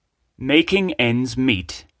Making ends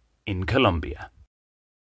meet in Colombia.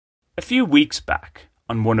 A few weeks back,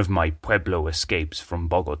 on one of my Pueblo escapes from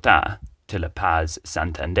Bogotá, to La Paz,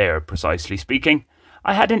 Santander precisely speaking,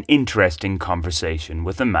 I had an interesting conversation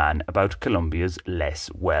with a man about Colombia's less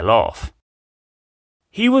well-off.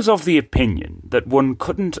 He was of the opinion that one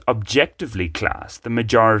couldn't objectively class the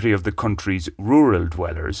majority of the country's rural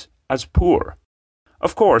dwellers as poor.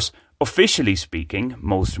 Of course, officially speaking,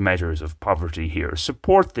 most measures of poverty here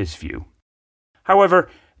support this view. However,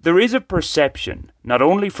 there is a perception, not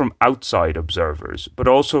only from outside observers, but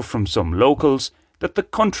also from some locals, that the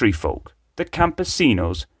country folk, the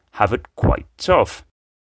campesinos, have it quite tough.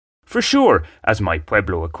 For sure, as my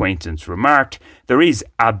Pueblo acquaintance remarked, there is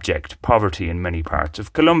abject poverty in many parts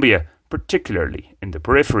of Colombia, particularly in the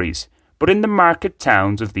peripheries, but in the market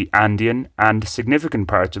towns of the Andean and significant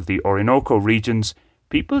parts of the Orinoco regions,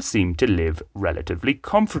 people seem to live relatively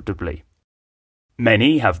comfortably.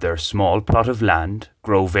 Many have their small plot of land,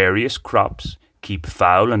 grow various crops, keep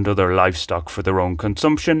fowl and other livestock for their own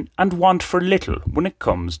consumption, and want for little when it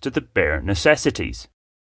comes to the bare necessities.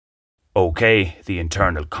 Okay, the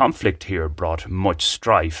internal conflict here brought much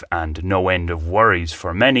strife and no end of worries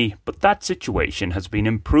for many, but that situation has been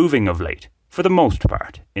improving of late, for the most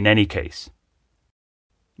part, in any case.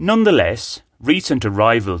 Nonetheless, recent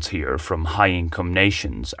arrivals here from high-income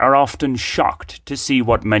nations are often shocked to see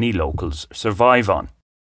what many locals survive on.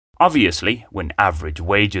 Obviously, when average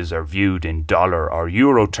wages are viewed in dollar or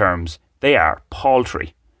euro terms, they are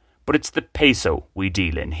paltry, but it's the peso we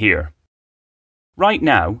deal in here. Right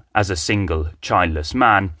now, as a single, childless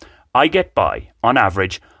man, I get by, on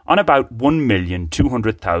average, on about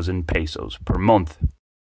 1,200,000 pesos per month.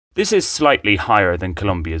 This is slightly higher than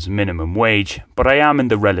Colombia's minimum wage, but I am in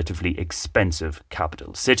the relatively expensive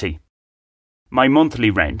capital city. My monthly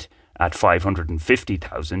rent, at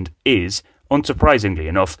 550,000, is, unsurprisingly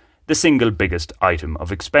enough, the single biggest item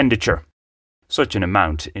of expenditure. Such an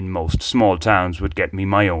amount in most small towns would get me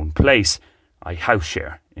my own place. I house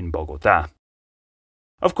share in Bogotá.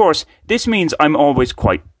 Of course, this means I'm always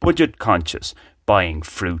quite budget conscious, buying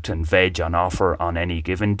fruit and veg on offer on any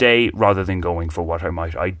given day rather than going for what I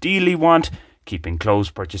might ideally want, keeping clothes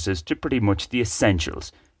purchases to pretty much the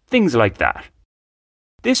essentials, things like that.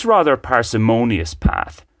 This rather parsimonious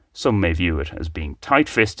path, some may view it as being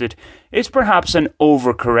tight-fisted, is perhaps an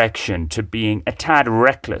overcorrection to being a tad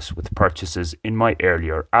reckless with purchases in my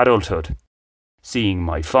earlier adulthood. Seeing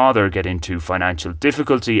my father get into financial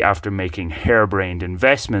difficulty after making harebrained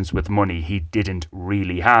investments with money he didn't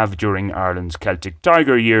really have during Ireland's Celtic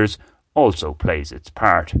Tiger years also plays its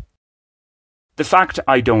part. The fact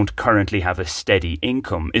I don't currently have a steady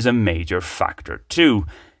income is a major factor too.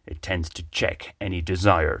 It tends to check any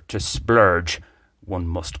desire to splurge. One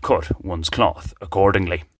must cut one's cloth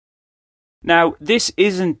accordingly. Now, this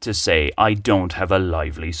isn't to say I don't have a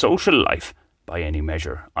lively social life. By any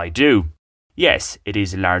measure, I do. Yes, it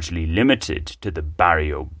is largely limited to the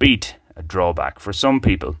barrio beat, a drawback for some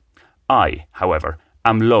people. I, however,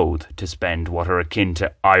 am loath to spend what are akin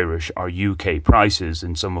to Irish or UK prices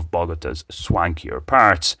in some of Bogotá's swankier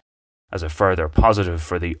parts. As a further positive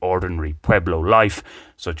for the ordinary Pueblo life,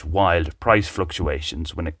 such wild price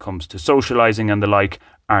fluctuations when it comes to socialising and the like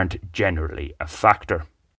aren't generally a factor.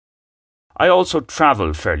 I also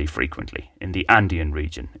travel fairly frequently in the Andean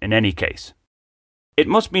region in any case. It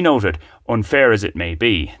must be noted, unfair as it may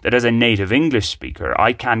be, that as a native English speaker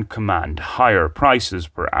I can command higher prices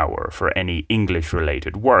per hour for any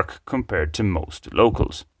English-related work compared to most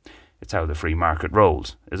locals. It's how the free market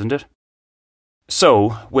rolls, isn't it?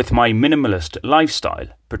 So, with my minimalist lifestyle,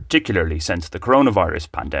 particularly since the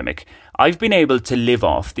coronavirus pandemic, I've been able to live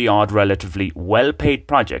off the odd relatively well-paid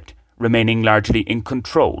project, remaining largely in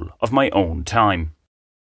control of my own time.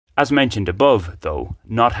 As mentioned above, though,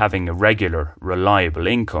 not having a regular, reliable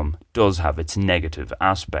income does have its negative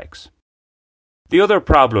aspects. The other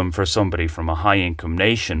problem for somebody from a high-income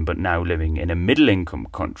nation but now living in a middle-income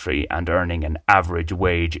country and earning an average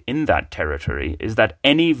wage in that territory is that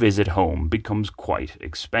any visit home becomes quite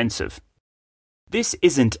expensive. This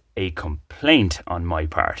isn't a complaint on my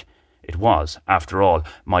part. It was, after all,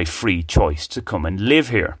 my free choice to come and live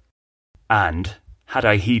here. And had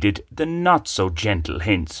I heeded the not-so-gentle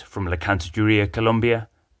hints from La Canturia, Colombia,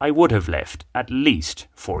 I would have left at least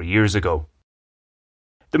 4 years ago.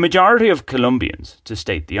 The majority of Colombians, to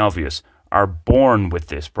state the obvious, are born with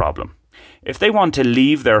this problem. If they want to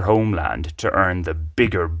leave their homeland to earn the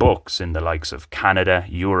bigger bucks in the likes of Canada,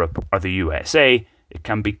 Europe, or the USA, it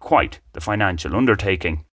can be quite the financial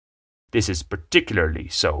undertaking. This is particularly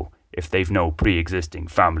so if they've no pre-existing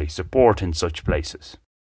family support in such places.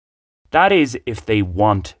 That is if they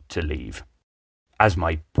want to leave. As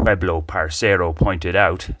my Pueblo parcero pointed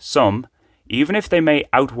out, some, even if they may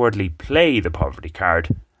outwardly play the poverty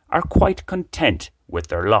card, are quite content with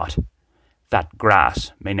their lot. That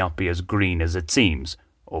grass may not be as green as it seems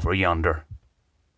over yonder.